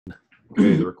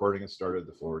Okay, the recording has started.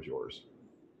 The floor is yours.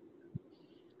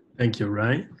 Thank you,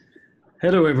 Ray.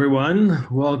 Hello, everyone.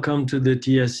 Welcome to the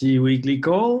TSC weekly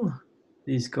call.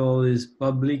 This call is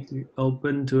publicly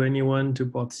open to anyone to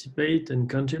participate and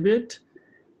contribute.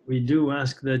 We do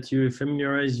ask that you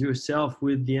familiarize yourself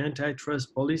with the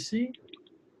antitrust policy.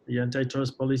 The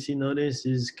antitrust policy notice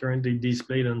is currently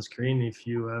displayed on screen if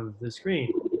you have the screen.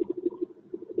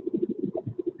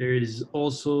 There is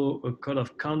also a code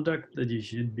of conduct that you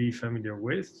should be familiar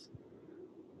with.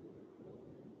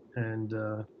 And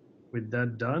with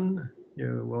that done,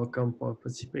 you're welcome to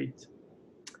participate.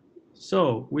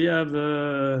 So we have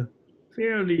a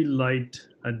fairly light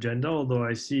agenda, although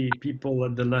I see people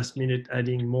at the last minute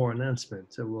adding more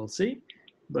announcements, so we'll see.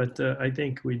 But I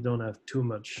think we don't have too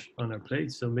much on our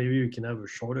plate, so maybe we can have a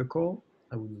shorter call.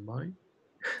 I wouldn't mind.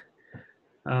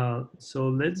 So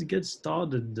let's get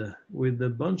started with a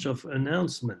bunch of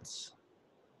announcements.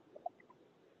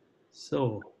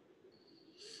 So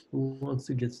who wants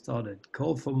to get started?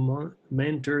 Call for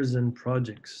mentors and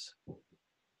projects.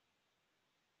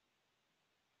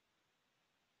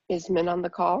 Is Min on the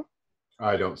call?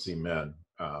 I don't see men.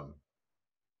 I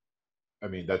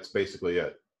mean, that's basically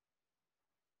it.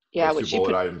 Yeah, those two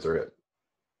bullet items are it.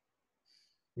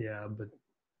 Yeah, but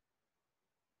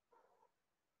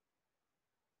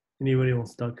anybody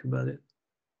wants to talk about it,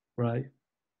 right?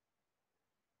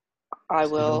 I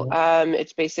will.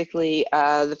 It's basically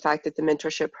the fact that the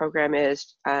mentorship program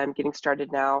is getting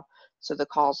started now. So the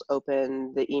call's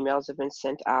open, the emails have been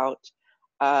sent out.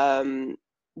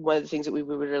 One of the things that we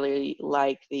would really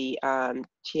like the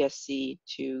TSC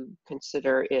to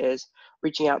consider is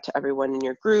reaching out to everyone in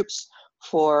your groups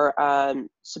for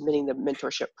submitting the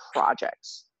mentorship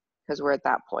projects, because we're at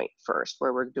that point first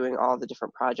where we're doing all the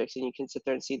different projects, and you can sit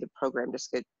there and see the program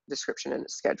description and the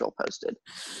schedule posted.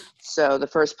 So the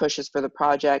first push is for the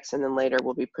projects, and then later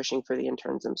we'll be pushing for the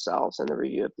interns themselves and the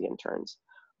review of the interns.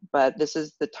 But this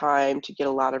is the time to get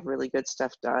a lot of really good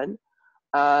stuff done.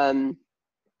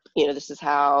 You know, this is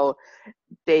how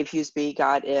Dave Hughesby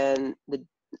got in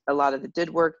a lot of the DID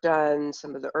work done,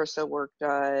 some of the URSA work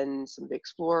done, some of the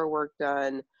Explorer work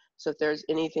done. So if there's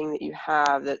anything that you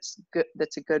have that's good,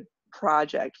 that's a good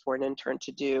project for an intern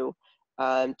to do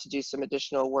some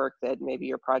additional work that maybe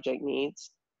your project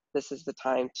needs, this is the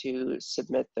time to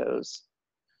submit those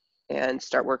and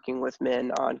start working with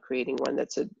Min on creating one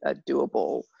that's a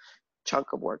doable chunk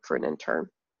of work for an intern.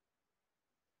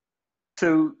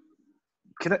 So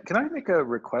can I make a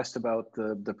request about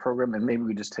the program, and maybe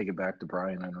we just take it back to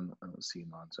Brian? I don't see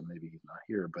him on, so maybe he's not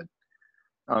here. But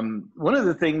one of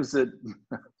the things that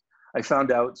I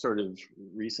found out sort of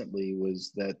recently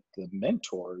was that the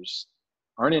mentors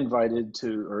aren't invited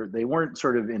to, or they weren't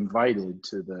sort of invited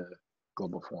to the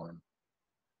Global Forum.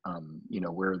 You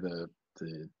know, where the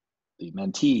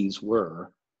mentees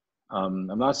were. I'm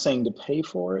not saying to pay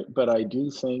for it, but I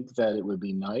do think that it would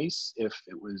be nice if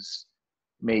it was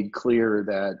made clear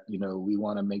that, you know, we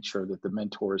want to make sure that the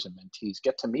mentors and mentees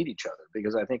get to meet each other,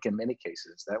 because I think in many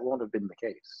cases that won't have been the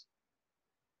case.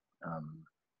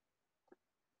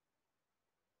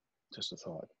 Just a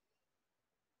thought.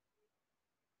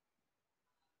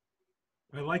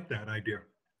 I like that idea.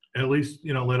 At least,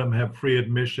 you know, let them have free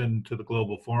admission to the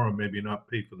Global Forum, maybe not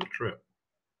pay for the trip.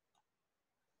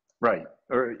 Right.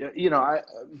 Or, you know,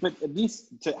 but at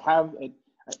least to have it,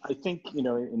 I think, you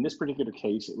know, in this particular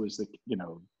case, it was you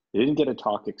know, they didn't get a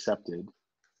talk accepted,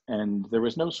 and there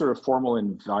was no sort of formal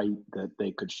invite that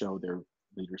they could show their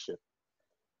leadership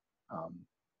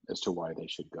as to why they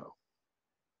should go.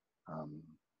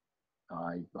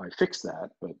 I fixed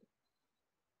that, but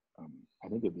I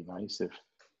think it'd be nice if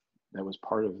that was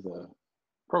part of the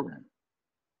program.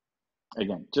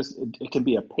 Again, just it can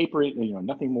be a paper, you know,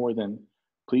 nothing more than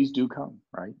please do come,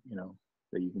 right? You know,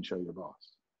 that you can show your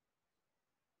boss.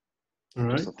 All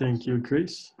right, thank you,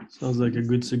 Chris. Sounds like a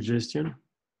good suggestion.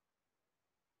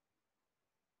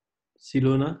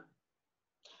 Silona?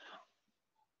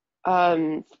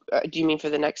 Do you mean for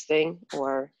the next thing,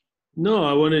 or? No,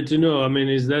 I wanted to know, I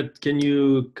mean, can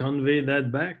you convey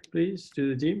that back, please,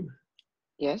 to the team?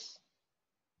 Yes.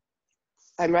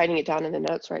 I'm writing it down in the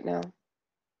notes right now.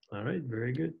 All right,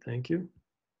 very good, thank you.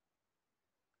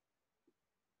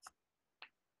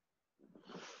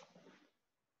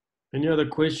 Any other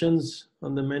questions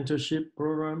on the mentorship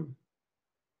program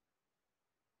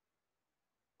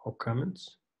or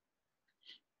comments?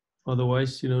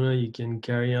 Otherwise, Silona, you can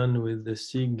carry on with the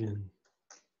SIG and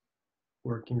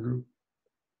working group.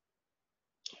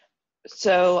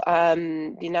 So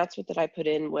the announcement that I put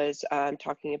in was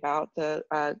talking about the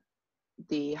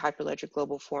Hyperledger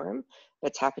Global Forum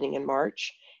that's happening in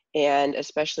March. and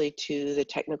especially to the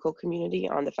technical community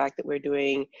on the fact that we're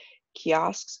doing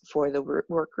kiosks for the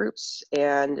work groups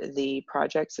and the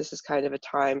projects. This is kind of a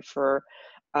time for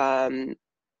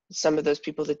some of those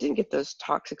people that didn't get those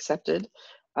talks accepted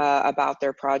about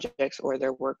their projects or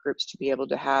their work groups to be able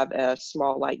to have a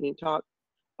small lightning talk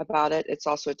about it. It's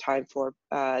also a time for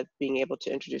being able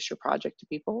to introduce your project to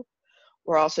people.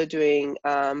 We're also doing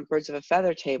birds of a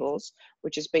feather tables,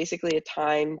 which is basically a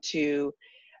time to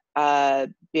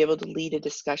be able to lead a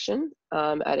discussion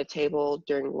at a table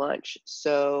during lunch.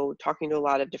 So talking to a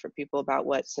lot of different people about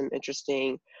what some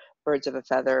interesting birds of a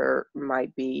feather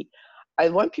might be. I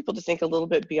want people to think a little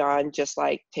bit beyond just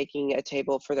like taking a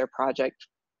table for their project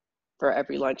for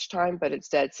every lunchtime, but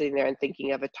instead sitting there and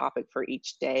thinking of a topic for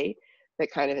each day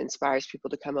that kind of inspires people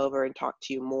to come over and talk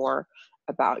to you more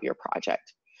about your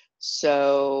project.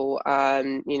 So,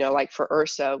 you know, like for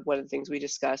Ursa, one of the things we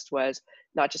discussed was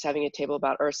not just having a table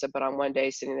about Ursa, but on one day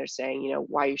sitting there saying, you know,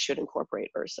 why you should incorporate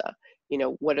Ursa, you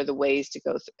know, what are the ways to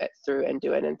go through and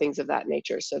do it and things of that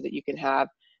nature, so that you can have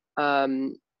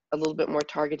a little bit more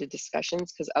targeted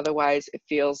discussions, because otherwise it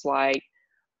feels like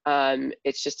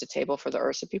it's just a table for the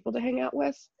Ursa people to hang out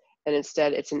with. And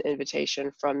instead it's an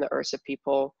invitation from the Ursa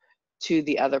people to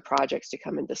the other projects to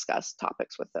come and discuss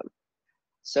topics with them.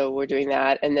 So we're doing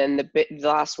that. And then the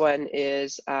last one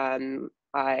is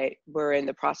we're in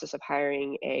the process of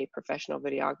hiring a professional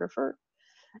videographer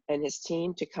and his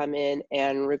team to come in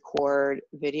and record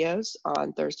videos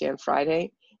on Thursday and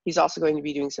Friday. He's also going to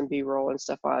be doing some B-roll and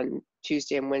stuff on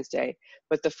Tuesday and Wednesday,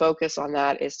 but the focus on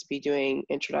that is to be doing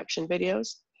introduction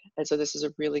videos. And so this is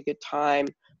a really good time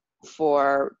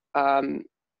for,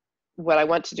 what I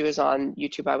want to do is on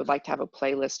YouTube, I would like to have a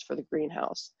playlist for the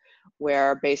greenhouse,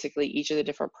 where basically each of the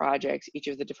different projects, each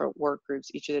of the different work groups,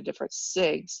 each of the different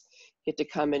SIGs get to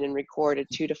come in and record a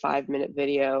 2 to 5 minute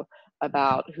video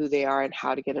about who they are and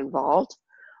how to get involved.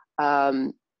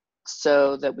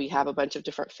 So that we have a bunch of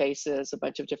different faces, a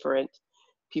bunch of different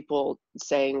people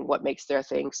saying what makes their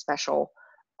thing special,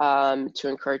 to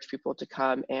encourage people to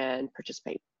come and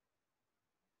participate.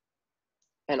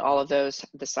 And all of those,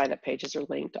 the sign up pages are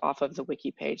linked off of the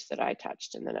wiki page that I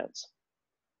attached in the notes.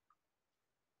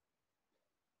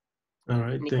 All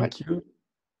right, thank you.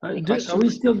 Are we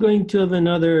questions? still going to have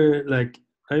another, like,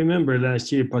 I remember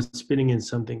last year participating in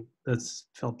something that's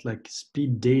felt like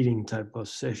speed dating type of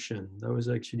session. That was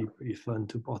actually pretty fun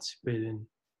to participate in.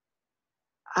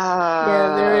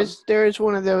 Yeah, there is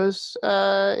one of those.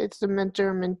 It's the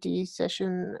mentor-mentee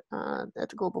session at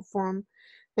the Global Forum.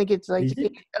 I think it's like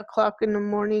 8 o'clock in the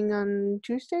morning on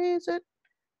Tuesday, is it?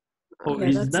 Oh, Yeah,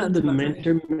 is that that sounds the about right.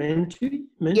 mentor-mentee?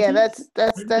 Yeah, that's I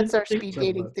our didn't speed think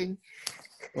dating about thing.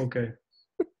 Okay.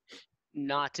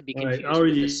 Not to be All right, confused I with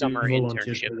already the summer volunteered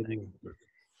internship for the thing.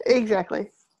 Exactly.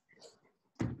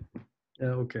 Yeah,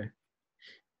 okay.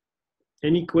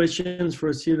 Any questions for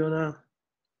Silona?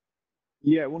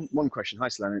 Yeah, one question. Hi,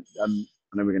 Solana. I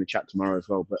know we're going to chat tomorrow as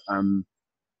well, but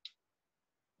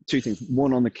two things.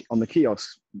 One, on the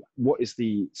kiosks, what is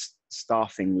the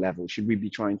staffing level? Should we be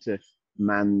trying to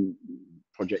man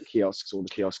project kiosks or the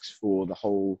kiosks for the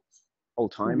whole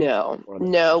time?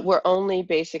 No, we're only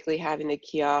basically having the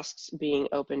kiosks being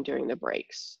open during the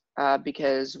breaks,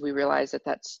 because we realize that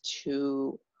that's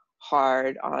too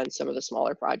hard on some of the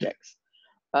smaller projects.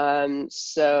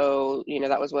 So, you know,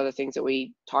 that was one of the things that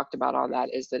we talked about on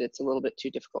that, is that it's a little bit too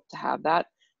difficult to have that.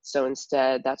 So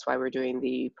instead, that's why we're doing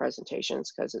the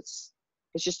presentations, because it's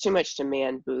just too much to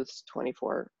man booths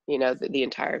 24, you know, the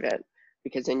entire event,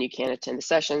 because then you can't attend the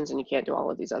sessions and you can't do all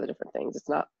of these other different things.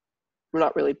 We're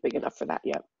not really big enough for that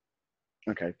yet.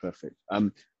 Okay, perfect.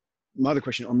 My other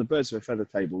question on the birds of a feather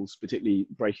tables, particularly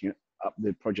breaking up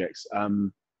the projects,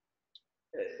 and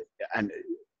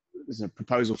there's a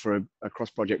proposal for a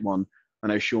cross-project one. I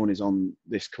know Sean is on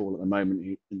this call at the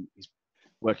moment. He's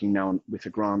working now with a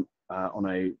grant on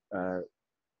a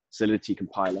Solidity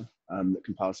compiler that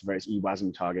compiles the various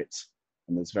eWASM targets,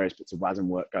 and there's various bits of WASM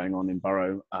work going on in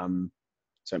Burrow.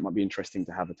 So it might be interesting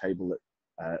to have a table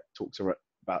that talks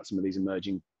about some of these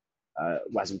emerging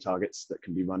WASM targets that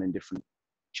can be run in different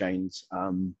chains,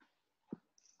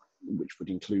 which would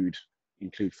include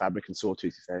Fabric and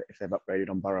Sawtooth if they've upgraded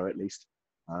on Burrow at least.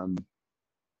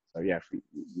 So yeah,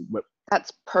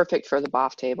 that's perfect for the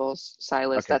BOF tables,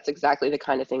 Silas. Okay. That's exactly the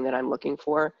kind of thing that I'm looking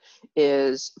for,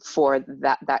 is for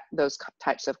those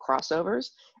types of crossovers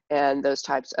and those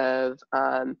types of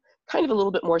kind of a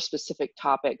little bit more specific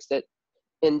topics that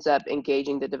ends up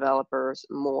engaging the developers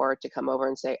more to come over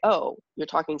and say, oh, you're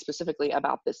talking specifically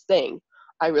about this thing.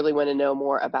 I really want to know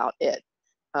more about it.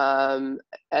 And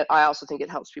I also think it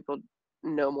helps people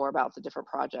know more about the different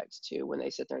projects too, when they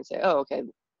sit there and say, oh, okay,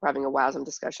 we're having a WASM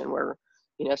discussion where,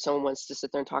 if someone wants to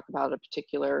sit there and talk about a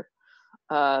particular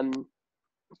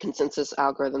consensus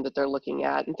algorithm that they're looking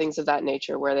at and things of that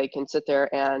nature, where they can sit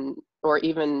there and, or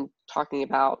even talking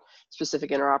about specific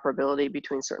interoperability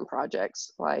between certain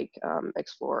projects like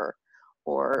Explorer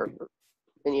or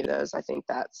any of those. I think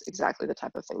that's exactly the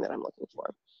type of thing that I'm looking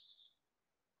for.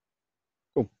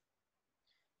 Cool.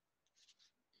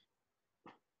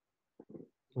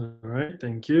 All right,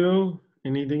 thank you.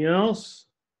 Anything else?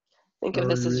 Think of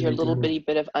this as your little bitty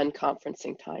bit of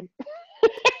unconferencing time.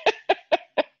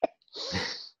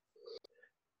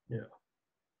 Yeah.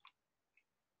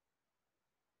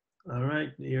 All right,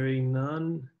 hearing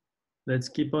none. Let's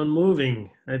keep on moving.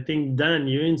 I think, Dan,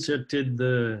 you inserted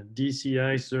the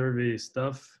DCI survey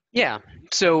stuff. Yeah,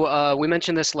 so we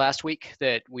mentioned this last week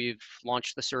that we've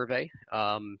launched the survey.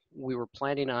 We were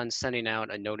planning on sending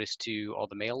out a notice to all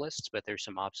the mail lists, but there's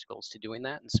some obstacles to doing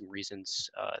that and some reasons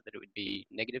that it would be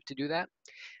negative to do that.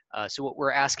 So what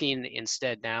we're asking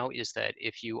instead now is that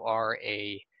if you are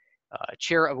a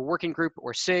chair of a working group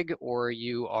or SIG, or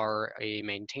you are a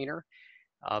maintainer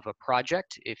of a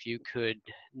project, if you could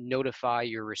notify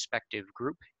your respective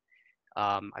group.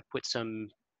 I put some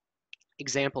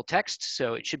example text,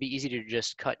 so it should be easy to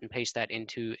just cut and paste that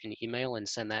into an email and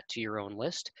send that to your own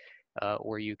list,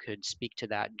 or you could speak to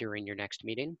that during your next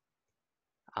meeting.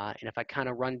 And if I kind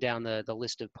of run down the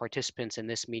list of participants in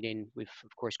this meeting, we've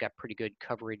of course got pretty good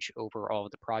coverage over all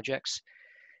of the projects.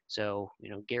 So,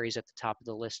 Gary's at the top of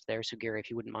the list there. So Gary, if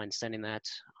you wouldn't mind sending that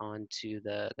onto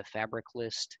the Fabric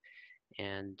list.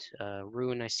 And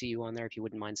Ruin, I see you on there. If you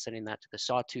wouldn't mind sending that to the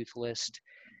Sawtooth list.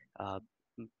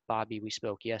 Bobby, we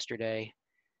spoke yesterday.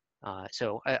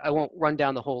 So I won't run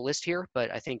down the whole list here, but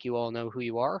I think you all know who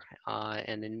you are.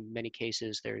 And in many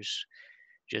cases, there's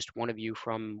just one of you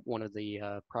from one of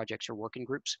the projects or working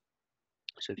groups.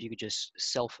 So if you could just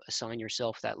self-assign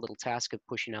yourself that little task of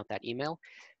pushing out that email,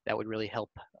 that would really help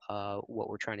what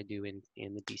we're trying to do in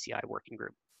the DCI working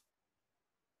group.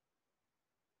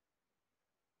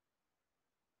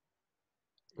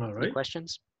 All right. Any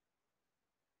questions?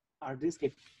 Are these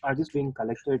being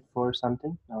collected for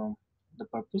something? The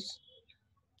purpose?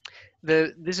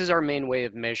 This is our main way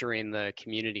of measuring the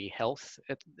community health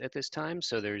at this time.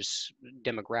 So there's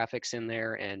demographics in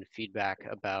there and feedback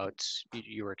about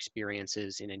your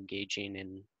experiences in engaging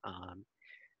in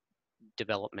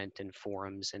development and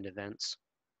forums and events.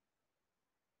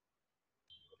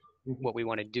 What we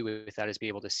want to do with that is be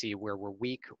able to see where we're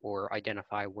weak or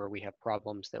identify where we have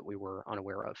problems that we were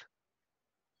unaware of.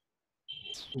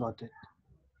 Got it.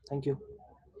 Thank you.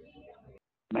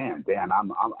 Man, Dan,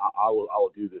 I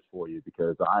will do this for you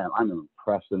because I'm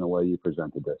impressed in the way you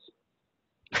presented this.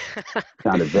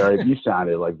 You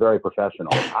sounded like very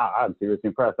professional. I'm seriously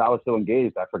impressed. I was so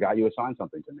engaged, I forgot you assigned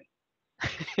something to me.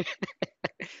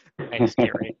 Thanks,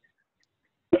 Gary.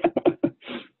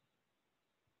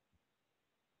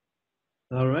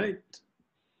 All right.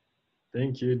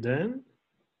 Thank you, Dan.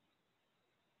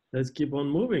 Let's keep on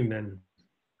moving then.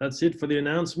 That's it for the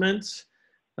announcements.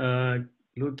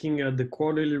 Looking at the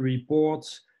quarterly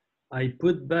reports, I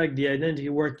put back the identity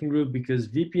working group because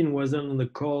Vipin wasn't on the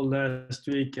call last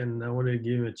week and I wanted to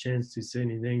give him a chance to say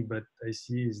anything, but I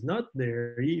see he's not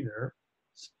there either.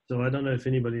 So I don't know if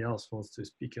anybody else wants to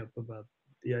speak up about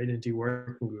the identity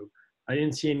working group. I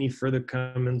didn't see any further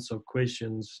comments or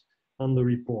questions on the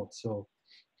report, so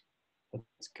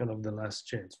that's kind of the last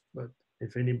chance. But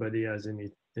if anybody has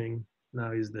anything,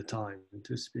 now is the time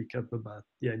to speak up about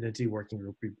the identity working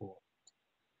group report.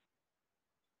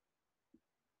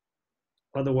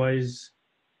 Otherwise,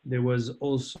 there was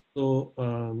also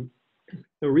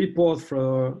a report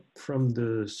from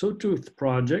the Sawtooth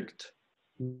project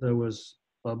that was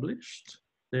published.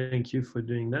 Thank you for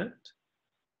doing that.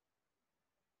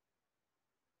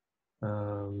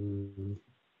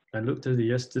 I looked at it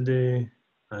yesterday.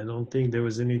 I don't think there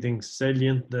was anything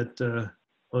salient that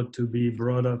ought to be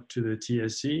brought up to the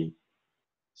TSC.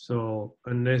 So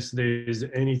unless there's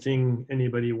anything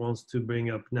anybody wants to bring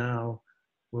up now,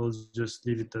 we'll just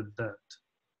leave it at that.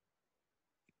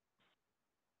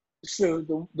 So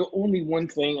the only one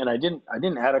thing, and I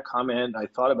didn't add a comment. I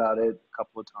thought about it a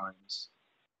couple of times,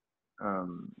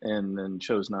 and then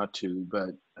chose not to. But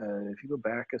if you go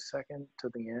back a second to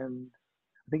the end,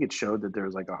 I think it showed that there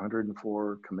was like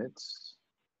 104 commits.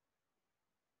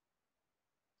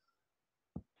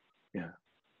 Yeah.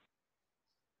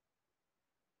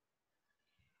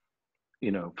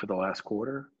 For the last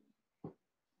quarter,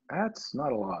 that's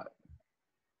not a lot.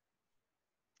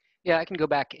 Yeah, I can go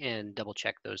back and double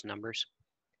check those numbers.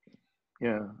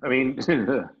 Yeah, I mean,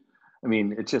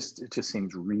 it just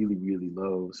seems really, really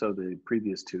low. So the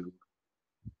previous two,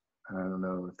 I don't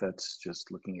know if that's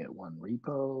just looking at one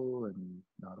repo and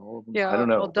not all of them. Yeah, I don't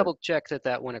know. I'll double check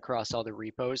that went across all the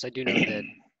repos. I do know that a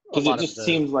Because lot it of just the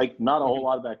seems like not a whole Mhm.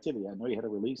 lot of activity. I know you had a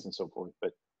release and so forth,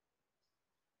 but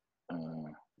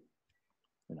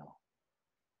you know,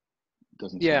 it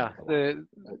doesn't seem yeah like a lot. the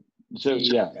So the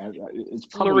yeah, it's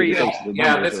probably Larry. because the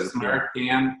Yeah, numbers this are, is Mark,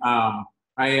 Dan.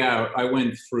 I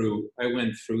went through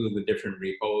the different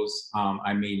repos.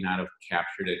 I may not have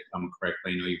captured it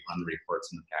correctly. I know you've run the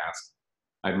reports in the past.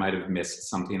 I might have missed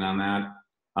something on that.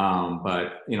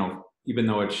 But you know, even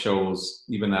though it shows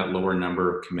even that lower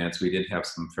number of commits, we did have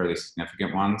some fairly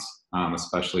significant ones,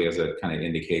 especially as it kind of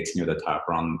indicates near the top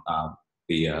run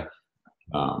the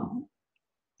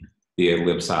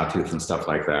lib sawtooth and stuff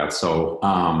like that. So,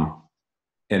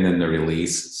 and then the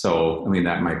release. So, I mean,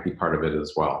 that might be part of it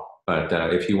as well. But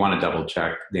if you want to double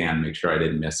check, Dan, make sure I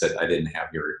didn't miss it. I didn't have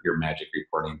your magic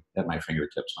reporting at my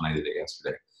fingertips when I did it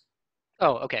yesterday.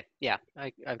 Oh, okay. Yeah,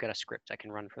 I've got a script I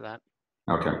can run for that.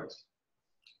 Okay.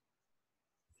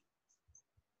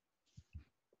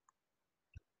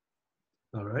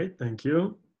 All right, thank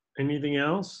you. Anything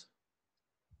else?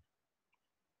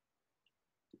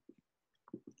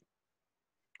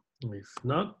 If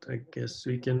not, I guess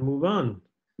we can move on.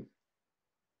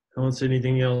 I won't say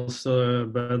anything else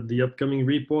about the upcoming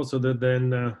reports other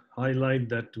than highlight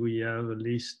that we have a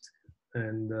list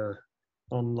and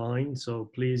online. So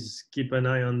please keep an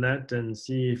eye on that and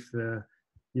see if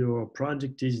your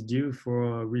project is due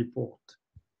for a report.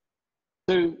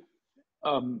 so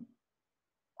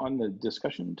on the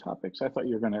discussion topics, I thought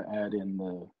you were going to add in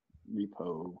the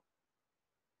repo.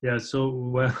 Yeah, so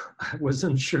well, I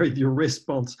wasn't sure if your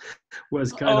response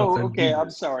was kind of Okay. I'm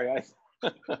ambiguous. sorry.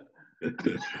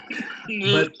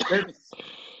 But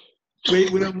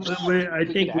I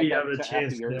think we have a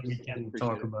chance that we can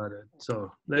talk about it.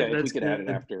 So yeah, if we that's could add it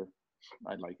good. after,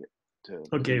 I'd like it to.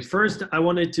 Okay, first I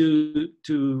wanted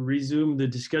to resume the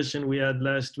discussion we had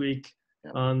last week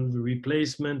on the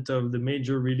replacement of the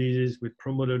major releases with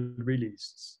promoted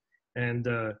releases. And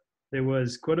there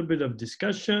was quite a bit of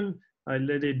discussion. I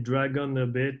let it drag on a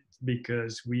bit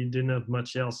because we didn't have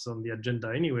much else on the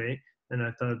agenda anyway, and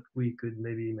I thought we could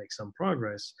maybe make some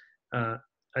progress.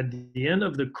 At the end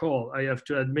of the call, I have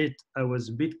to admit I was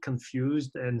a bit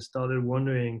confused and started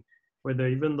wondering whether,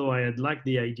 even though I had liked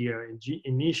the idea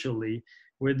initially,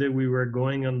 whether we were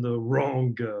going on the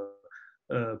wrong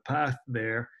path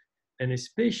there, and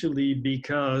especially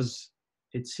because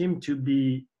it seemed to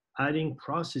be adding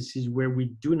processes where we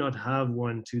do not have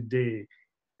one today.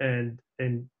 And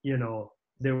you know,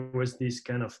 there was this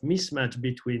kind of mismatch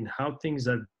between how things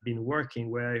have been working,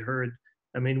 where I heard,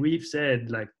 I mean, we've said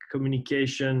like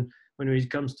communication, when it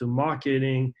comes to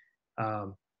marketing,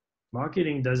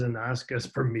 marketing doesn't ask us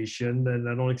permission, and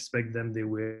I don't expect them they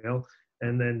will.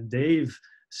 And then Dave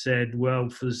said, well,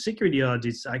 for the security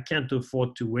audits, I can't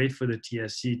afford to wait for the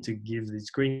TSC to give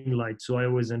this green light. So I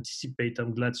always anticipate,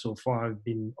 I'm glad so far I've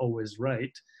been always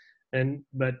right.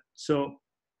 But so,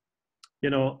 you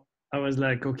know, I was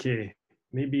like, okay,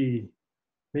 maybe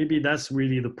that's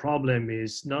really the problem,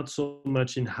 is not so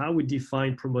much in how we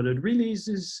define promoted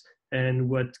releases and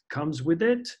what comes with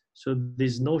it. So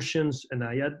these notions, and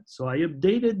I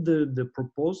updated the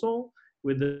proposal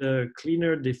with a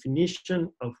cleaner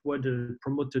definition of what a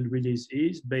promoted release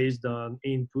is based on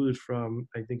input from,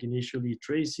 I think initially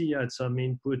Tracy had some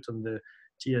input on the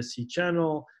TSC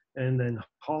channel, and then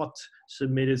Hot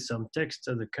submitted some text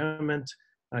as a comment.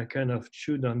 I kind of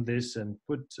chewed on this and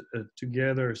put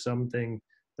together something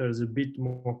that is a bit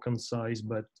more concise,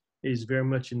 but is very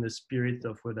much in the spirit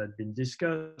of what had been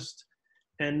discussed.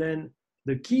 And then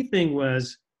the key thing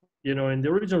was, you know, in the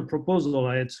original proposal,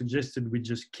 I had suggested we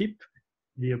just keep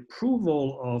the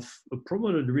approval of a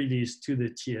promoted release to the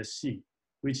TSC,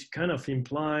 which kind of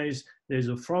implies there's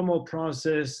a formal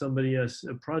process, somebody has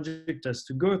a project has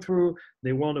to go through,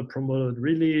 they want a promoted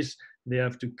release, they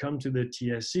have to come to the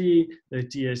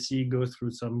TSC goes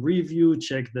through some review,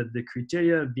 check that the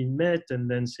criteria have been met, and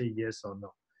then say yes or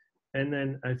no. And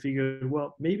then I figured,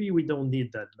 well, maybe we don't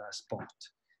need that last part,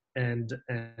 and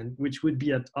which would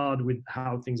be at odds with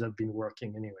how things have been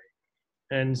working anyway.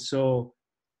 And so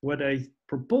what I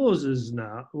propose is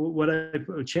now, what I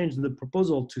changed the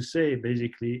proposal to say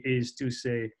basically is to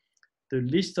say the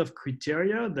list of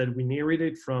criteria that we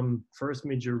inherited from first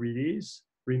major release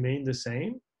remain the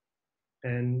same,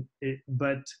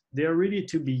 but they're really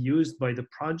to be used by the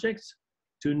projects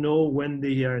to know when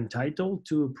they are entitled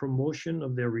to a promotion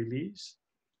of their release.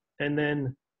 And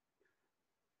then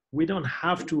we don't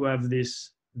have to have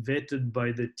this vetted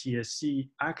by the TSC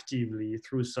actively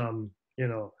through some, you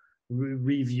know,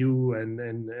 review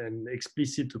and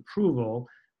explicit approval.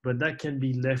 but that can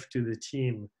be left to the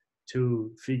team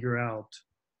to figure out.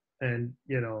 And,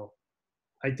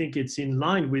 I think it's in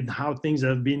line with how things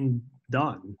have been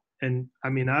done. And I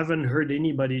mean, I haven't heard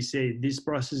anybody say this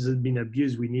process has been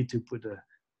abused, we need to put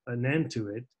an end to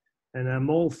it. And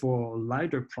I'm all for a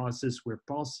lighter process where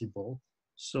possible.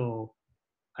 So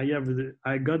I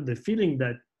got the feeling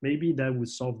that maybe that would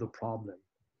solve the problem.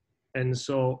 And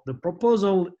so the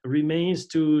proposal remains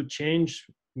to change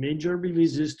major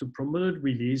releases to promoted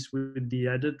release with the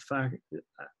added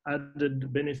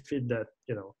benefit that,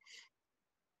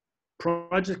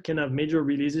 projects can have major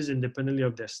releases independently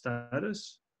of their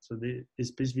status. So it's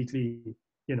specifically,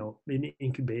 in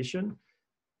incubation.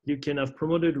 You can have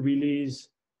promoted release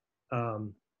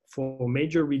for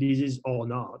major releases or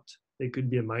not. It could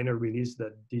be a minor release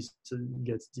that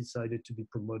gets decided to be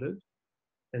promoted.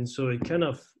 And so it kind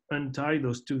of untie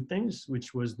those two things,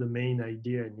 which was the main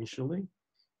idea initially.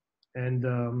 And,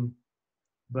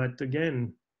 but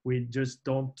again, we just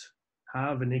don't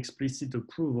have an explicit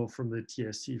approval from the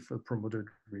TSC for promoted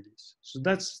release. So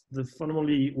that's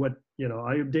fundamentally what,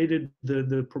 I updated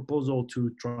the proposal to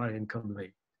try and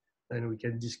convey. And we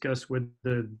can discuss whether,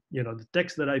 the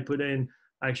text that I put in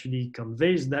actually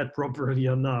conveys that properly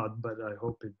or not, but I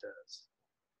hope it does.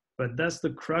 But that's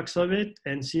the crux of it.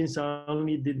 And since I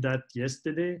only did that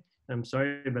yesterday, I'm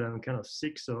sorry, but I'm kind of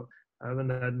sick, so I haven't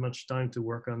had much time to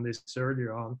work on this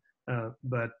earlier on.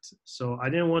 But so I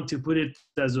didn't want to put it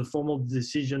as a formal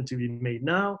decision to be made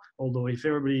now, although if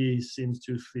everybody seems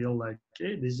to feel like,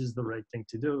 hey, this is the right thing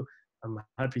to do, I'm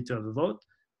happy to have a vote.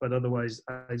 But otherwise,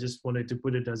 I just wanted to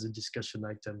put it as a discussion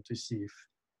item to see if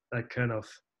that kind of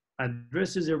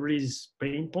addresses everybody's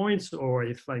pain points or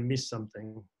if I missed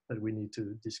something that we need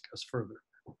to discuss further.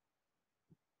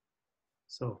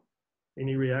 So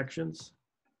any reactions?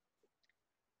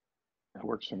 That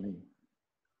works for me.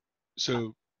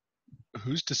 So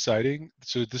who's deciding?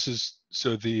 So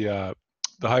the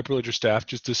Hyperledger staff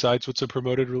just decides what's a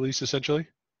promoted release essentially?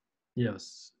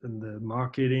 Yes, and the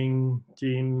marketing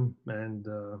team and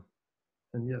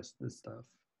yes, the staff.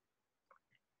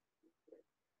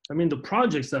 I mean, the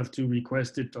projects have to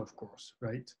request it, of course,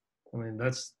 right? I mean,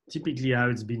 that's typically how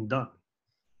it's been done.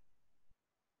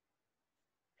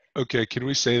 Okay, can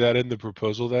we say that in the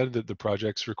proposal then, that the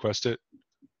projects request it?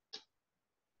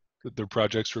 That their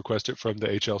projects request it from the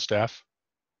HL staff?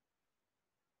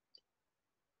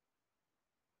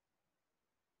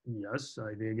 Yes,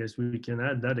 I guess we can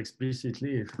add that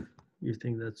explicitly if you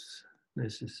think that's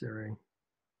necessary.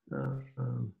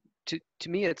 To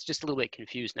me, it's just a little bit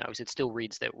confused now because it still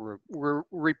reads that we're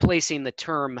replacing the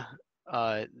term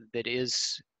that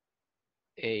is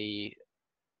a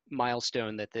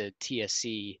milestone that the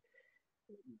TSC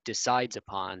decides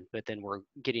upon, but then we're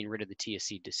getting rid of the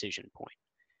TSC decision point.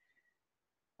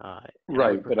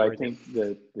 Right, but I think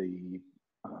that we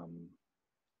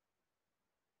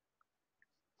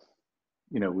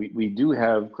do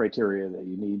have criteria that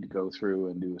you need to go through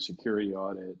and do a security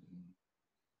audit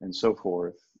and so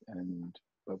forth.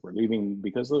 But we're leaving,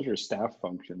 because those are staff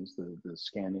functions, the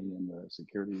scanning and the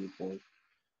security report,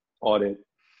 audit,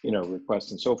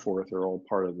 requests and so forth are all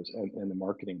part of this, and the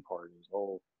marketing part is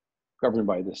all governed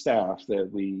by the staff, that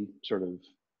we sort of,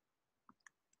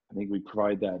 I think we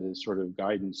provide that as sort of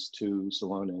guidance to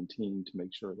Salona and team to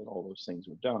make sure that all those things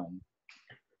are done.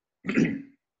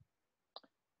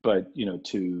 But,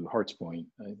 to Hart's point,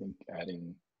 I think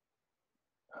adding,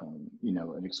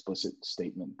 an explicit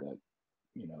statement that,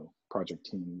 project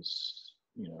teams,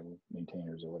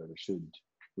 maintainers or whatever should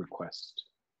request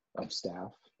of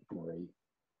staff for a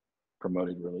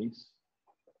promoted release.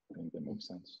 I think that makes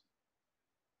sense.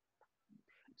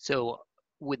 So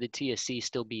would the TSC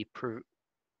still be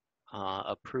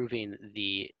approving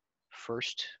the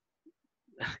first,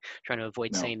 trying to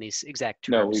avoid saying these exact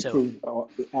terms? No, we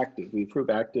approve active. We approve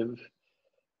active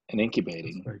and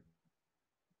incubating. That's right.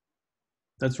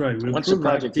 That's right. We Once the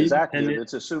project is active,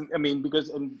 it's assumed. I mean, because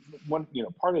one,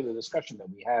 part of the discussion that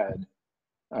we had,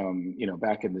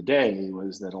 back in the day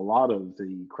was that a lot of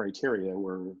the criteria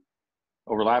were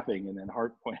overlapping, and then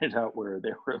Hart pointed out where they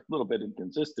were a little bit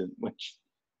inconsistent, which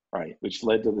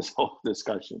led to this whole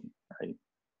discussion, right?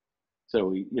 So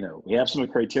we have some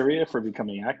criteria for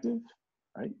becoming active,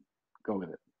 right? Go with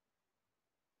it.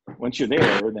 Once you're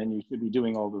there, then you should be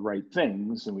doing all the right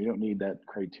things, and we don't need that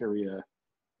criteria.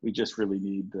 We just really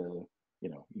need the,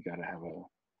 you got to have a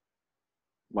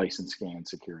license scan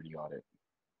security audit.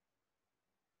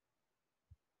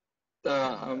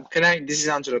 This is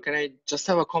Angelo. Can I just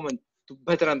have a comment to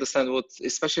better understand what,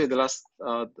 especially the last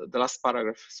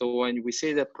paragraph. So when we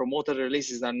say that promoted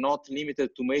releases are not limited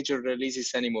to major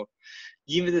releases anymore,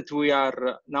 given that we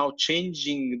are now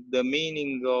changing the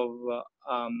meaning of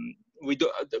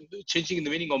changing the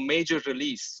meaning of major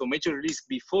release. So major release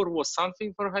before was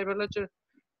something for Hyperledger.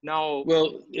 Now,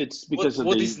 well, it's because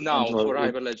what is now for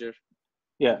Hyperledger?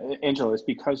 Yeah, Angela, it's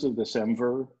because of the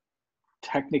SEMVer.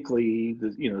 Technically,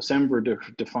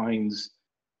 SEMVer defines,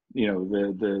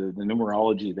 the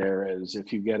numerology there as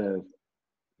if you get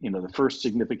the first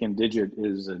significant digit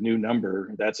is a new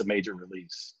number, that's a major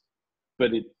release.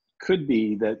 But it could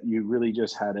be that you really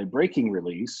just had a breaking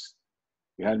release.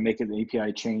 You had to make an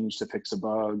API change to fix a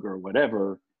bug or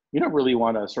whatever. You don't really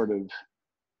want to sort of,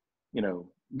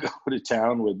 go to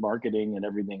town with marketing and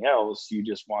everything else. You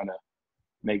just want to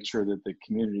make sure that the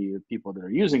community of people that are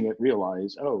using it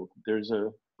realize, oh, there's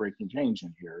a breaking change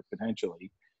in here potentially.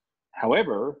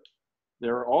 However,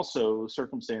 there are also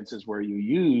circumstances where you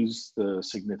use the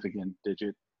significant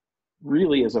digit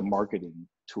really as a marketing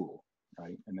tool,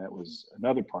 right? And that was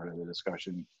another part of the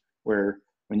discussion, where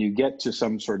when you get to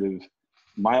some sort of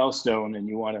milestone and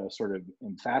you want to sort of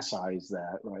emphasize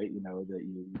that, right? That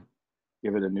you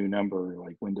give it a new number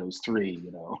like Windows 3,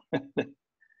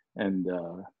 and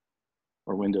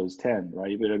or Windows 10,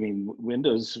 right? But I mean,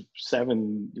 Windows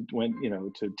 7 went,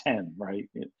 to 10, right?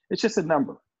 It's just a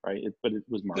number, right? But it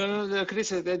was marketing. No, Chris,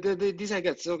 this I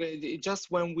get. So just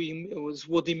when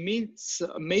what it means,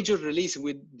 major release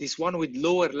with this one with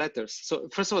lower letters. So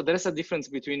first of all, there is a difference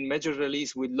between major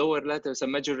release with lower letters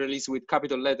and major release with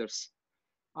capital letters.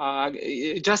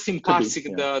 Just in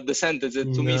parsing the sentence,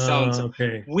 to me sounds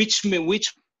okay. Which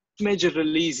major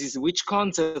release is which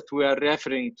concept we are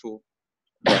referring to.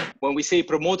 When we say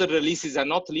promoted releases are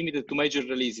not limited to major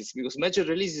releases, because major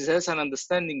releases has an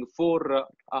understanding for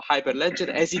Hyperledger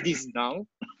as it is now,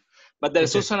 but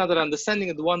there's also another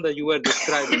understanding, the one that you were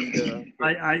describing.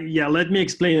 Yeah, let me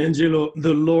explain, Angelo,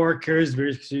 the lowercase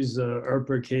versus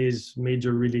uppercase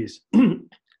major release.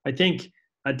 I think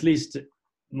at least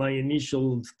my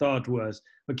initial thought was,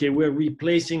 okay, we're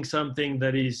replacing something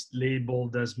that is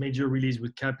labeled as major release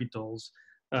with capitals.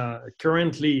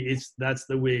 Currently, that's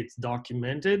the way it's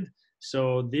documented.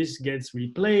 So this gets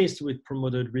replaced with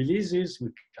promoted releases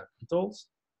with capitals.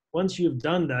 Once you've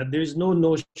done that, there's no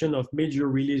notion of major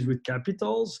release with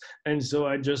capitals. And so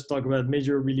I just talk about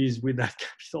major release without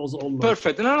capitals.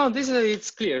 Perfect. No,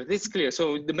 it's clear. It's clear.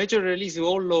 So the major release with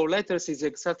all low letters is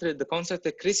exactly the concept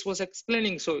that Chris was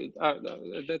explaining. So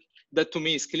that to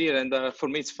me is clear. And for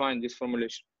me, it's fine, this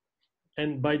formulation.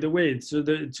 And by the way, so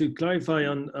to clarify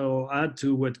on or add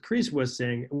to what Chris was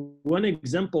saying, one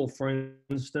example, for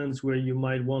instance, where you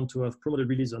might want to have promoted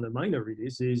release on a minor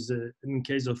release is in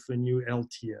case of a new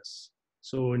LTS.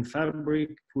 So in Fabric,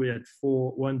 we had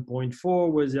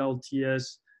 1.4 was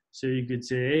LTS. So you could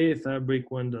say, hey, Fabric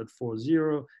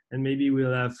 1.40, and maybe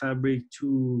we'll have Fabric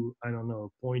 2, I don't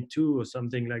know, 0.2 or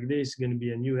something like this, going to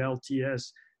be a new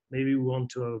LTS. Maybe we want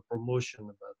to have a promotion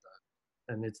about that.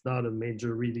 And it's not a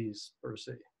major release per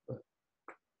se. But,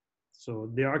 so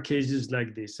there are cases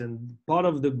like this. And part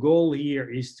of the goal here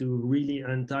is to really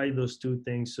untie those two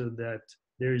things so that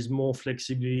there is more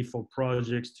flexibility for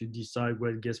projects to decide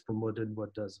what gets promoted,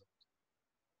 what doesn't.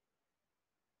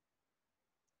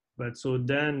 But so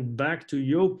then back to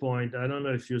your point, I don't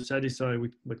know if you're satisfied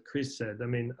with what Chris said. I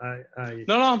mean,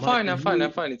 No, I'm fine.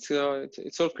 It's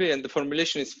all clear, and the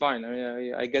formulation is fine. I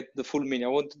mean, I get the full meaning. I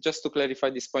want just to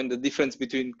clarify this point, the difference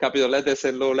between capital letters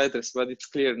and low letters, but it's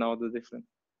clear now the difference.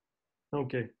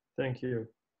 Okay, thank you.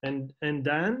 And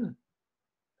Dan,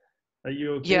 are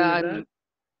you okay with that?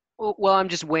 Well, I'm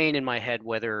just weighing in my head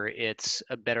whether it's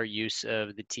a better use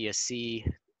of the TSC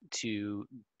to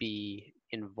be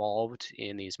involved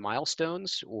in these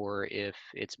milestones, or if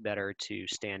it's better to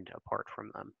stand apart from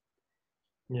them.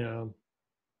 Yeah,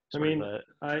 I mean,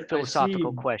 a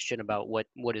philosophical question about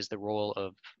what is the role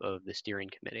of the steering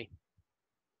committee.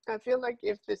 I feel like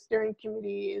if the steering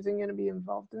committee isn't going to be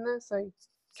involved in this, I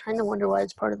kind of wonder why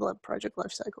it's part of the project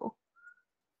lifecycle.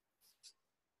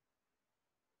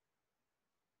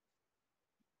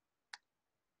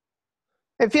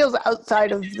 It feels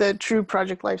outside of the true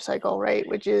project lifecycle, right?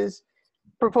 Which is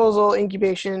proposal,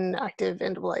 incubation, active,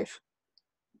 end of life.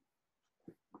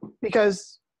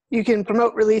 Because you can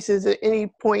promote releases at any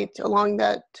point along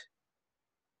that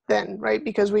then, right?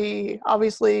 Because we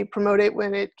obviously promote it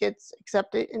when it gets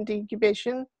accepted into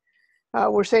incubation.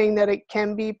 We're saying that it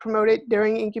can be promoted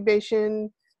during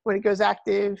incubation when it goes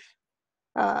active.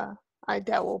 I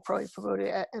doubt we'll probably promote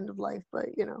it at end of life, but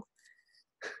you know.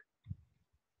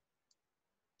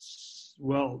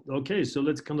 well, okay, so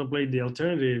let's contemplate the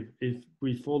alternative. If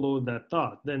we follow that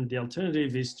thought, then the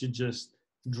alternative is to just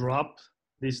drop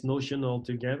this notion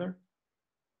altogether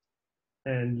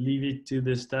and leave it to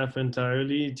the staff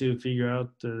entirely to figure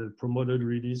out promoted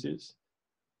releases.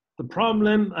 The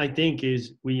problem, I think,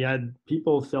 is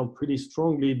people felt pretty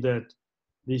strongly that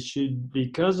this should,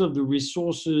 because of the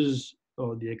resources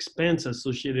or the expense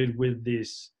associated with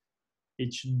this,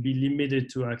 it should be limited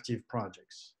to active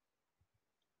projects.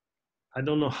 I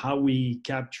don't know how we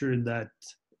capture that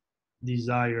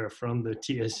desire from the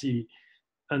TSC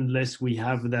unless we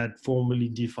have that formally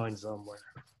defined somewhere.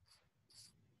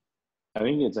 I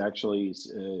think it's actually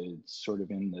sort of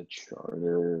in the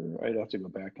charter. I'd have to go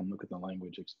back and look at the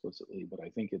language explicitly, but I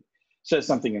think it says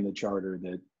something in the charter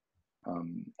that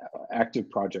active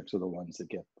projects are the ones that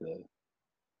get the,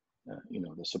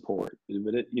 the support.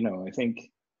 But I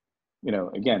think,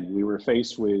 again, we were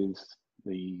faced with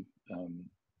the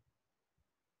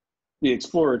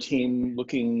Explorer team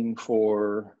looking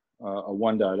for a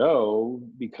 1.0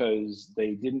 because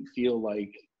they didn't feel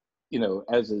like,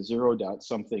 as a 0.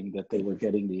 something that they were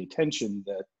getting the attention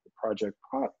that the project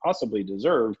possibly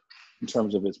deserved in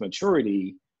terms of its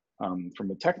maturity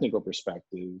from a technical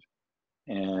perspective.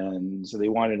 And so they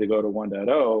wanted to go to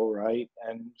 1.0, right?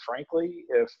 And frankly,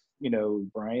 if,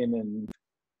 Brian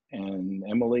and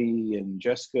Emily and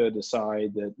Jessica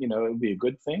decide that, it would be a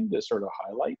good thing to sort of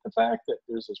highlight the fact that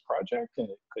there's this project and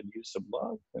it could use some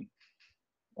love, and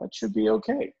that should be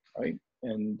okay, right?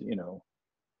 And,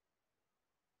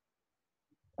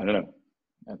 I don't know.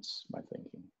 That's my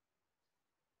thinking.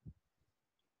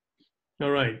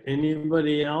 All right.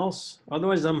 Anybody else?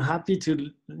 Otherwise, I'm happy to,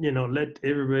 let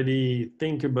everybody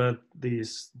think about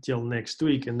this till next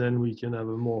week, and then we can have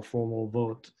a more formal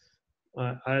vote.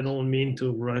 I don't mean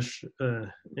to rush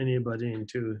anybody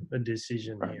into a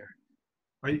decision here.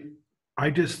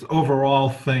 I just overall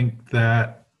think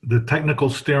that the technical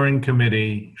steering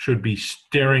committee should be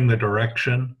steering the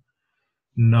direction,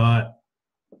 not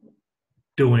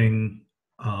doing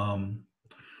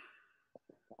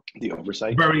the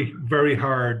oversight. Very, very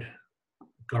hard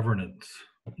governance.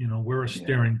 We're a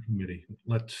steering committee.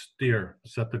 Let's steer,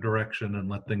 set the direction, and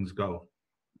let things go.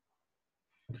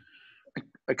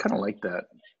 I kind of like that,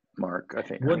 Mark. I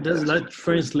think. What does that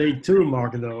translate to,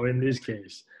 Mark, though, in this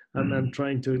case? I'm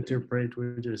trying to interpret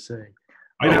what you're saying.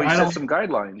 We set some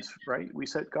guidelines, right? We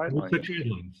set guidelines.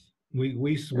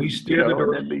 We steer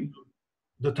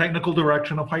the technical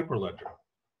direction of Hyperledger.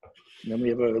 And then we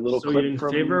have a little So clip you're in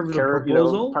from favor of the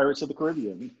proposal? Pirates of the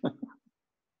Caribbean.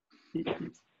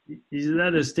 Is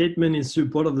that a statement in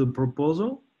support of the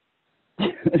proposal?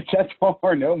 That's all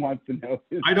Arnaud wants to know.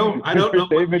 I don't know.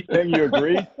 David saying you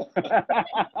agree?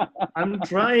 I'm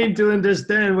trying to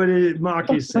understand what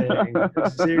Mark is saying.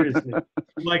 Seriously.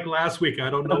 Like last week,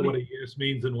 I don't know what a yes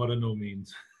means and what a no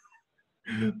means.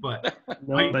 But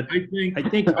No, I but think I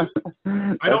think I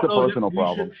don't know a personal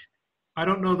problem. I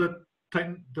don't know that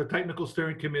the technical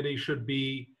steering committee should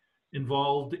be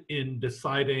involved in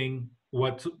deciding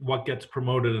what gets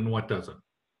promoted and what doesn't.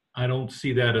 I don't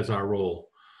see that as our role.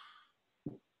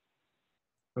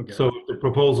 okay. So if the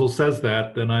proposal says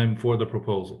that, then I'm for the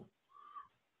proposal.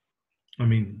 I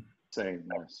mean, Same,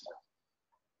 yes.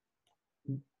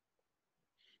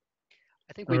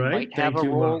 I think we All right. might have Thank a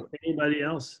you, role. Mark. Anybody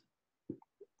else? I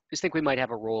just think we might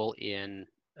have a role in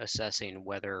assessing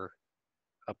whether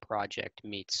a project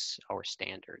meets our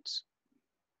standards,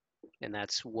 and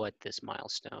that's what this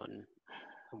milestone.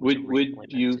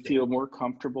 Would you feel more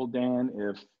comfortable, Dan,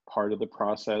 if part of the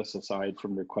process, aside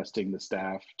from requesting the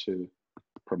staff to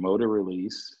promote a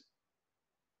release,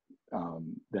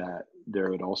 that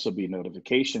there would also be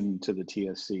notification to the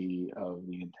TSC of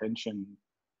the intention?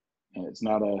 And it's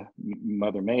not a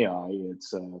mother may I,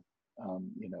 it's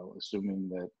assuming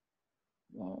that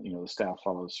the staff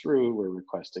follows through, we're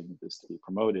requesting this to be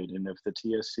promoted. And if the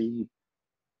TSC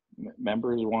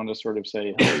members want to sort of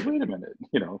say, hey, wait a minute,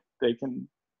 they can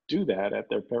do that at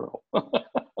their peril.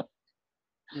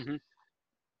 Mm-hmm.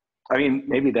 I mean,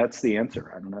 maybe that's the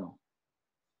answer. I don't know.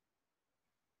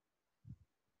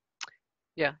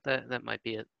 Yeah, that might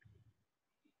be it.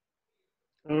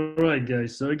 All right,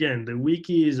 guys. So again, the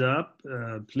wiki is up.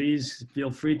 Please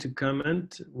feel free to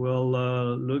comment.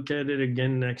 We'll look at it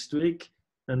again next week,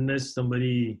 unless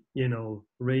somebody,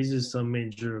 raises some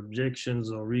major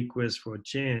objections or requests for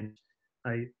change.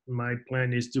 My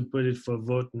plan is to put it for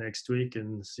vote next week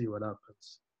and see what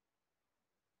happens.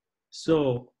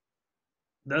 So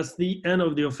that's the end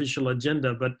of the official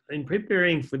agenda. But in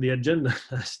preparing for the agenda,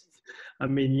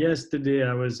 yesterday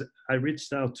I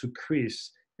reached out to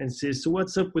Chris and says, so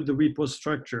what's up with the repo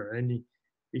structure? And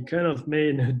he kind of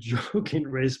made a joke in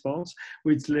response,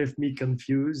 which left me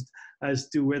confused as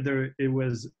to whether it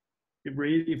was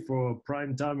ready for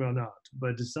prime time or not.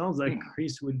 But it sounds like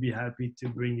Chris would be happy to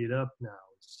bring it up now.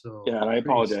 So yeah, and I Chris,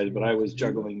 apologize, you but I want to was do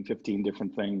that? juggling 15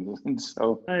 different things, and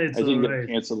so It's I didn't all get a right.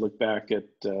 chance to look back at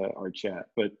our chat.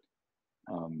 But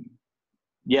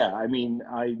yeah, I mean,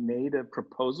 I made a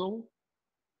proposal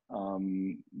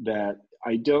that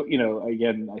I don't, you know,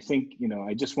 again, I think, you know,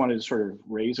 I just wanted to sort of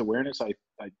raise awareness. I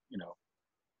you know,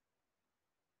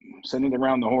 send it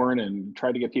around the horn and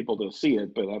try to get people to see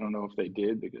it, but I don't know if they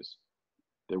did because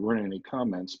there weren't any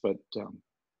comments. But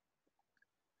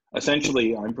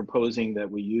essentially, I'm proposing that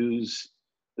we use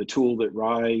the tool that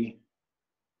Rai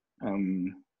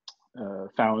found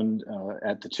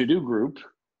at the to-do group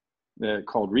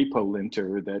called Repo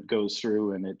Linter, that goes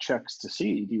through and it checks to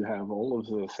see, do you have all of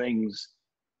the things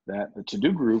that the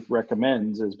to-do group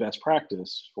recommends as best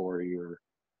practice for your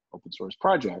open source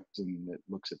project. And it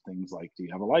looks at things like, do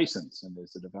you have a license, and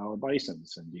is it a valid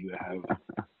license, and do you have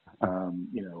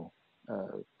you know,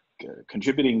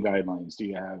 contributing guidelines, do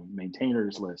you have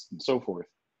maintainers list, and so forth.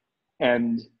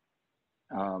 And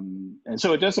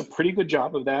so it does a pretty good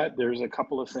job of that. There's a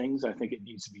couple of things I think it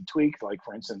needs to be tweaked. Like,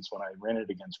 for instance, when I ran it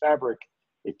against Fabric,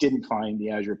 it didn't find the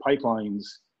Azure Pipelines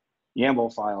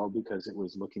YAML file because it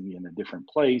was looking in a different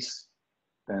place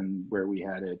than where we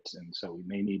had it. And so we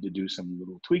may need to do some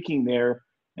little tweaking there.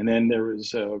 And then there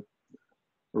was a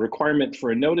requirement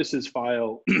for a notices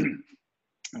file. And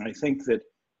I think that,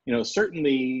 you know,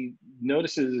 certainly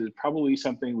notices is probably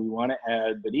something we want to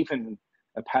add, but even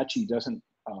Apache doesn't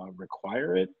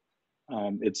require it.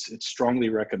 It's strongly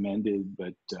recommended,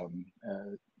 but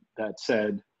that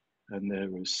said, and there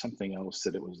was something else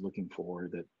that it was looking for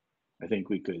that I think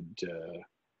we could, it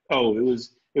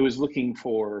was looking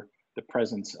for the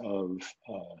presence of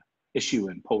issue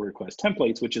and pull request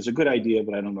templates, which is a good idea,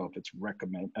 but I don't know if it's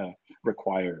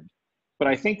required. But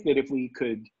I think that if we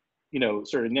could, you know,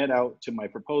 sort of net out to my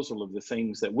proposal of the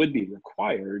things that would be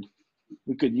required,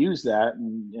 we could use that,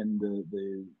 and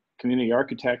the community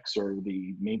architects or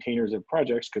the maintainers of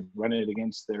projects could run it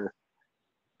against their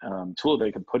tool.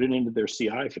 They could put it into their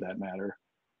CI, for that matter,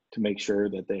 to make sure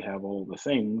that they have all the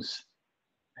things,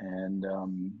 and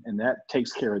that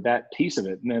takes care of that piece of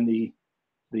it. And then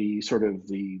the sort of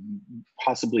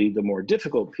possibly the more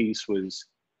difficult piece was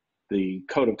the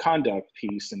code of conduct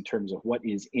piece, in terms of what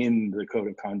is in the code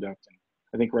of conduct. And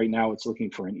I think right now it's looking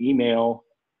for an email,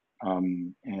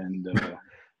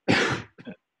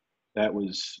 that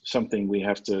was something we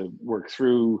have to work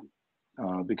through,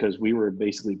 because we were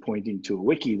basically pointing to a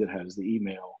wiki that has the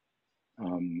email,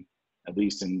 at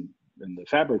least in the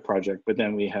Fabric project, but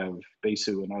then we have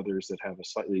Besu and others that have a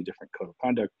slightly different code of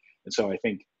conduct. And so I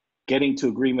think getting to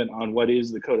agreement on what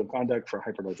is the code of conduct for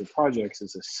Hyperledger projects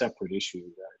is a separate issue that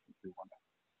I think we want to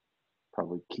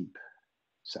probably keep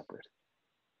separate.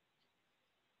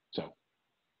 So.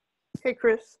 Hey,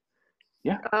 Chris.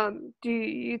 Yeah. Do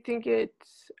you think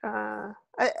it's,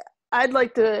 I'd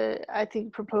like to, I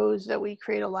think, propose that we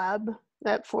create a lab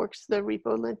that forks the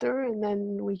repo linter, and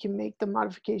then we can make the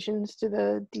modifications to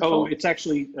the default. Oh, it's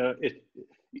actually,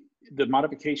 the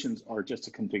modifications are just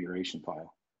a configuration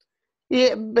file.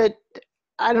 Yeah, but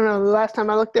I don't know, the last time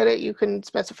I looked at it, you couldn't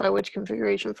specify which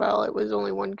configuration file. It was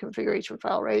only one configuration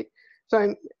file, right? So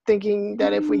I'm thinking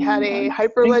that if we had a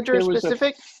Hyperledger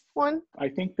specific one. I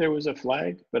think there was a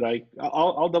flag, but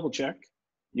I'll double check.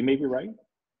 You may be right.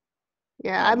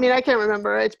 Yeah, I mean, I can't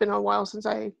remember. It's been a while since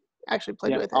I actually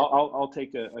played with it. I'll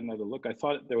take another look. I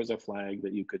thought there was a flag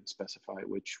that you could specify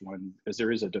which one, because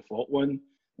there is a default one,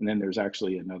 and then there's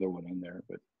actually another one in there.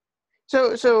 But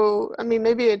so I mean,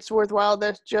 maybe it's worthwhile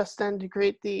just then to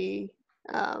create the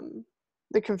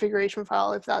configuration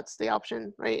file, if that's the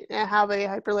option, right? And have a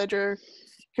Hyperledger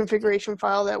configuration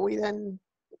file that we then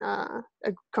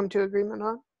come to agreement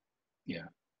on. Yeah.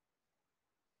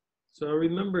 So I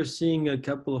remember seeing a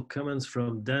couple of comments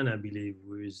from Dan, I believe,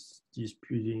 who is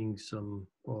disputing some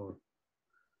or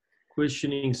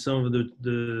questioning some of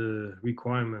the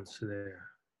requirements there.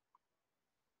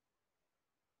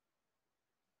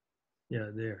 Yeah,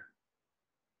 there.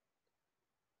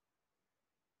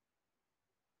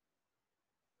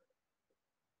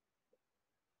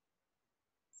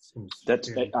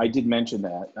 I did mention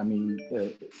that. I mean,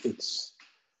 it's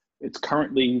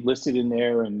currently listed in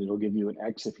there, and it'll give you an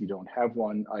X if you don't have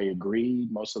one. I agree.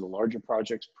 Most of the larger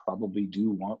projects probably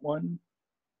do want one,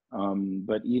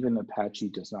 but even Apache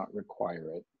does not require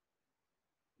it.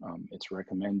 It's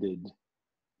recommended,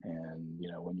 and you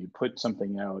know, when you put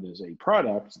something out as a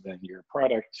product, then your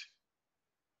product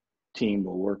team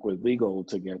will work with legal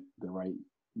to get the right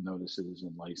notices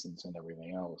and license and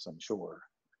everything else, I'm sure.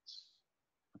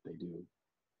 what they do.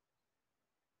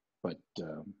 But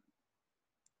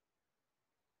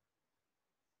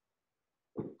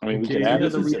I mean, we Okay, can any add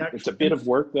other this. It's a bit of reactions?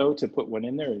 work though to put one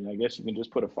in there, and I guess you can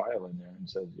just put a file in there and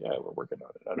say, yeah, we're working on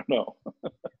it. I don't know.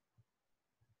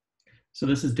 So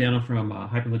this is Daniel from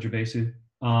Hyperledger Basu.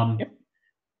 Yep.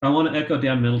 I want to echo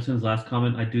Dan Middleton's last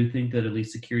comment. I do think that at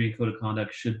least security and code of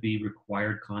conduct should be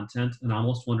required content, and I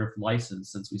almost wonder if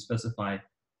license, since we specify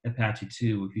Apache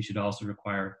 2, if you should also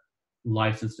require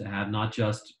license to have not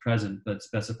just present but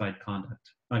specified content.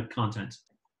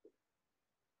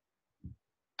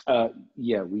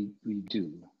 Yeah, we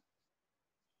do.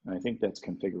 And I think that's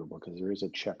configurable because there is a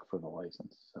check for the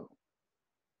license. So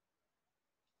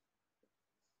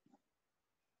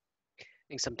I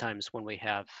think sometimes when we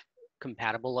have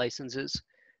compatible licenses,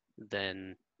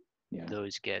 then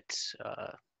those get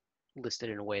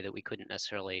listed in a way that we couldn't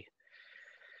necessarily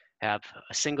have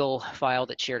a single file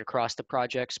that's shared across the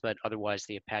projects, but otherwise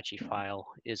the Apache file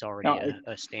is already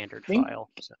a standard file.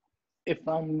 So. If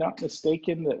I'm not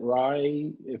mistaken, that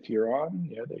Rai, if you're on,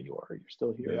 yeah, there you are. You're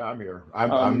still here. Yeah, I'm here.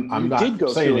 I'm not did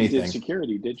go saying through anything. And did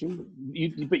security, did you?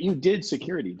 But you did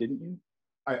security, didn't you?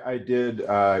 I did.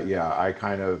 Yeah, I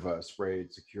kind of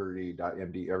sprayed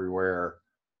security.md everywhere.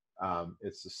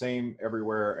 It's the same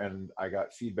everywhere, and I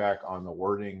got feedback on the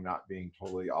wording not being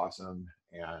totally awesome,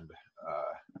 and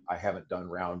I haven't done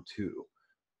round 2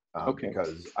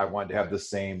 because I wanted to have the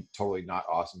same totally not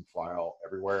awesome file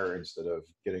everywhere instead of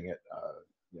getting it,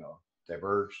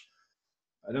 diverged.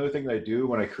 Another thing that I do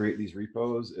when I create these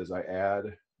repos is I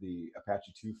add the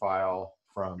Apache 2 file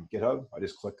from GitHub. I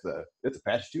just click it's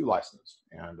Apache 2 license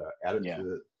and add it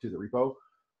to the repo.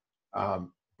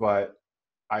 But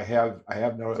I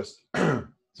have noticed,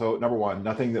 so number one,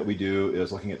 nothing that we do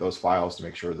is looking at those files to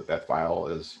make sure that that file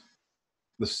is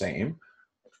the same.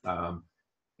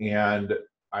 And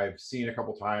I've seen a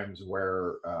couple times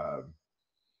where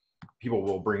people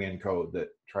will bring in code that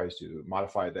tries to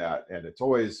modify that, and it's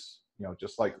always,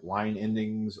 just like line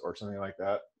endings or something like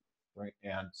that, right?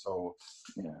 And so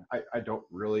I don't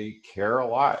really care a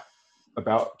lot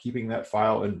about keeping that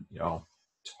file in,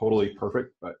 totally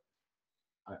perfect, but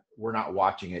we're not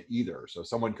watching it either. So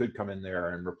someone could come in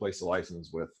there and replace the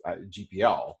license with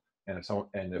GPL, and if someone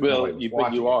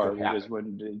but you are, because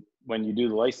when you do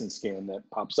the license scan, that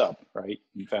pops up, right?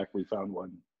 In fact, we found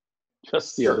one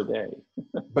just the other day.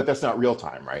 But that's not real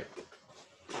time, right?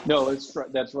 No,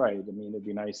 that's right. I mean, it'd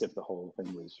be nice if the whole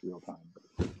thing was real time.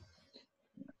 But,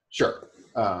 Sure.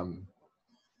 Then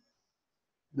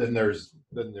there's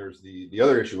the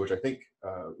other issue, which I think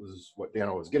was what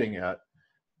Daniel was getting at,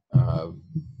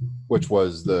 which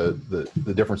was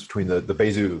the difference between the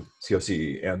Basu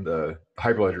COC and the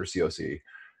Hyperledger COC,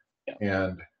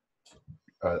 and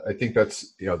I think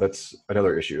that's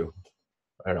another issue.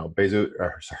 I don't know,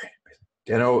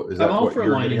 Daniel, is that I'm all what for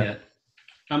you're aligning getting at? it.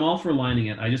 I'm all for aligning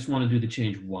it. I just want to do the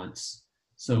change once,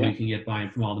 so we can get buy-in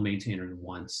from all the maintainers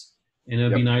once. And it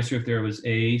would be nicer if there was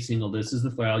a single, this is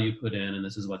the file you put in and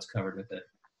this is what's covered with it.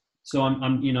 So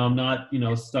I'm not,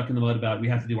 stuck in the mud about we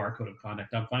have to do our code of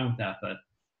conduct. I'm fine with that, but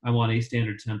I want a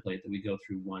standard template that we go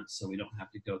through once, so we don't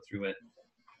have to go through it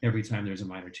every time there's a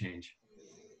minor change.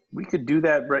 We could do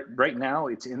that right now.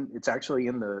 It's actually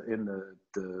in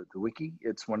the wiki.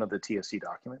 It's one of the TSC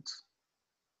documents,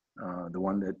 the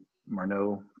one that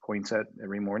Marno points at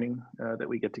every morning that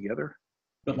we get together.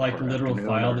 But like the literal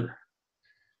file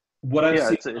what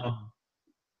I've seen,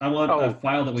 I want a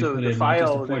file that we put in, not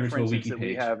just a pointer to a wiki that page.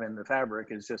 we have in the fabric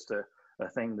is just a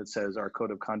thing that says our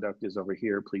code of conduct is over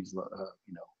here. Please,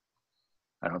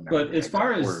 I don't know. But as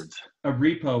far as a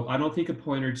repo, I don't think a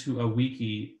pointer to a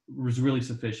wiki was really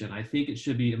sufficient. I think it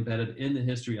should be embedded in the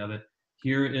history of it.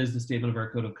 Here is the statement of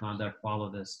our code of conduct. Follow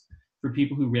this. For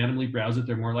people who randomly browse it,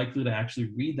 they're more likely to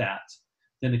actually read that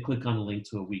than to click on the link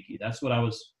to a wiki. That's what I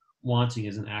was wanting,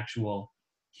 is an actual,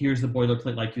 here's the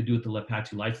boilerplate like you do with the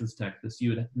Apache license text that you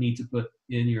would need to put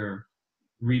in your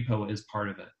repo as part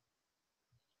of it.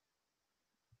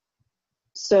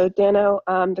 So Dano,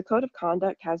 the code of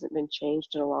conduct hasn't been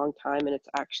changed in a long time, and it's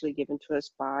actually given to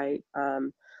us by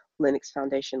Linux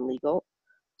Foundation Legal.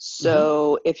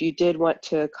 So if you did want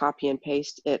to copy and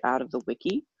paste it out of the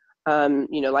wiki,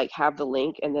 like have the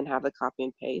link and then have the copy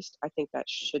and paste, I think that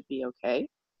should be okay,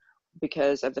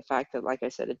 because of the fact that, like I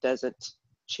said, it doesn't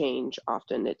change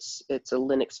often. It's a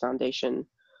Linux Foundation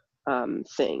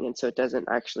thing, and so it doesn't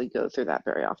actually go through that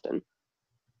very often.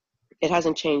 It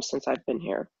hasn't changed since I've been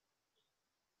here.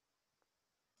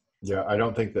 Yeah, I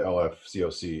don't think the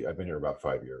LFCOC, I've been here about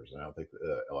 5 years, and I don't think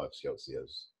the LFCOC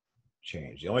has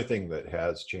changed. The only thing that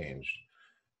has changed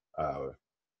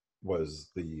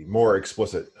was the more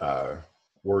explicit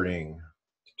wording.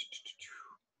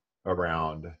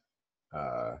 around.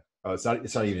 Oh, it's not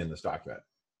even in this document.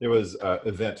 It was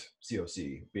event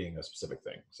COC being a specific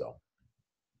thing. So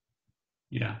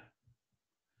yeah,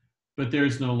 but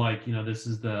there's no like, you know, this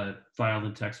is the file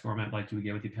in text format like you would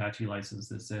get with the Apache license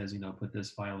that says, you know, put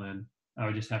this file in. I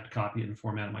would just have to copy it and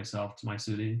format it myself to my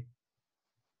SUDI.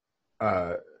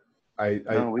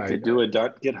 We could do a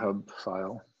 .github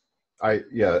file. I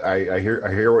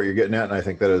hear what you're getting at, and I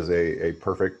think that is a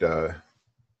perfect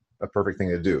thing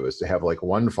to do, is to have like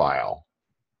one file,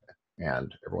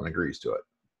 and everyone agrees to it.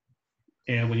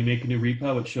 And when you make a new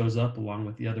repo, it shows up along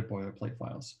with the other boilerplate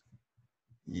files.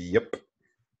 Yep.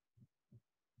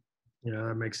 Yeah,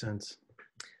 that makes sense.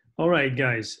 All right,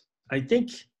 guys. I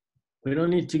think we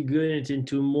don't need to get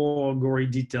into more gory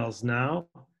details now.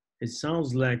 It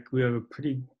sounds like we have a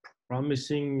pretty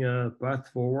promising path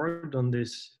forward on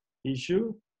this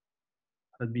issue.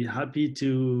 I'd be happy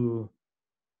to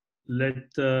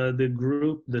let the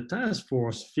group, the task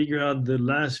force, figure out the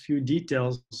last few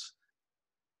details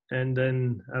and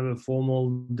then have a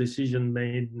formal decision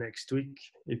made next week,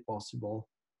 if possible.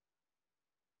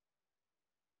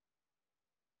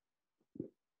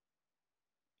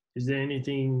 Is there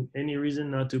any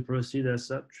reason not to proceed as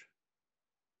such?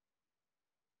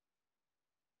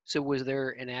 So was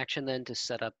there an action then to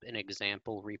set up an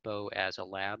example repo as a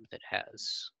lab that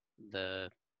has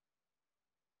the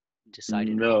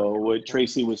decided? No, what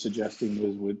Tracy was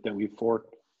suggesting was that we fork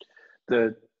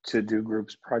the to-do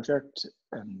groups project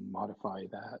and modify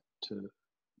that to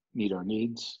meet our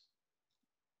needs.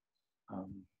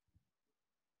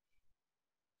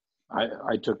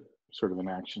 I took sort of an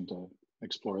action to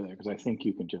explore that, because I think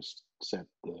you can just set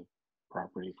the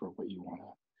property for what you want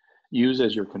to use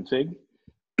as your config.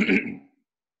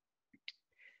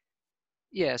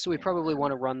 Yeah, so we probably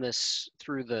want to run this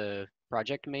through the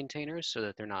project maintainers so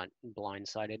that they're not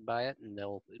blindsided by it, and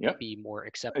they'll be more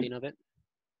accepting of it.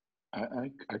 I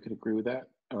could agree with that.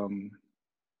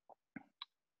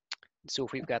 So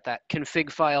if we've got that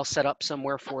config file set up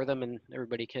somewhere for them and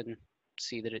everybody can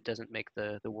see that it doesn't make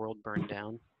the world burn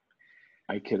down.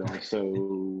 I could also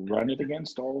run it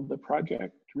against all of the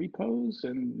project repos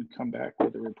and come back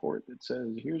with a report that says,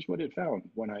 here's what it found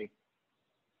when I,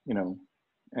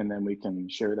 and then we can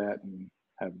share that and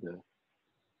have the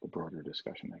broader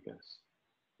discussion, I guess.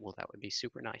 Well, that would be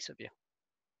super nice of you.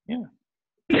 Yeah.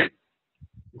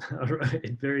 All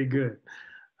right, very good.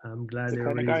 I'm glad the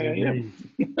kind of guy I am.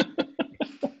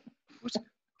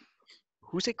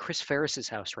 Who's at Chris Ferris's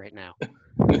house right now?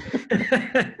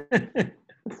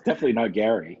 It's definitely not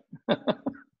Gary.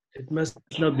 It must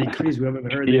not be Chris. We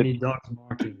haven't heard any dogs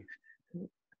barking.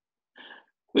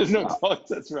 There's no dogs,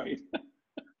 that's right.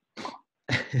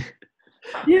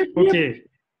 Okay,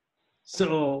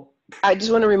 so I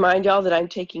just want to remind y'all that I'm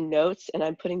taking notes and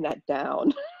I'm putting that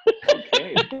down.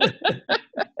 Okay.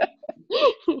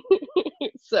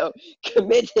 So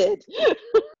committed.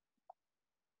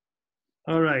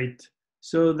 All right,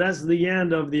 so that's the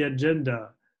end of the agenda.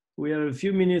 We have a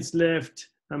few minutes left.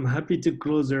 I'm happy to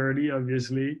close early,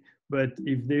 obviously, but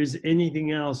if there's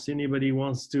anything else anybody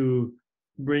wants to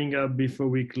bring up before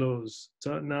we close,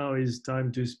 so now is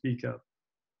time to speak up.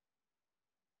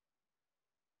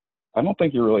 I don't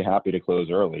think you're really happy to close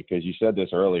early, because you said this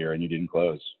earlier and you didn't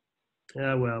close.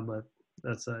 Yeah, well, but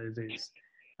that's how it is.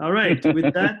 All right,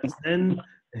 with that, then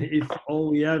if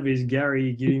all we have is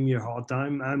Gary giving me a hard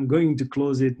time, I'm going to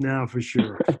close it now for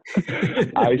sure.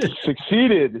 I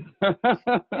succeeded.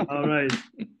 All right.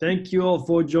 Thank you all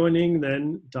for joining.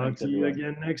 Then talk Thanks, to you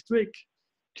everyone. again next week.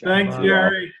 Thanks, Bye.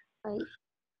 Gary.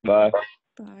 Bye.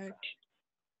 Bye.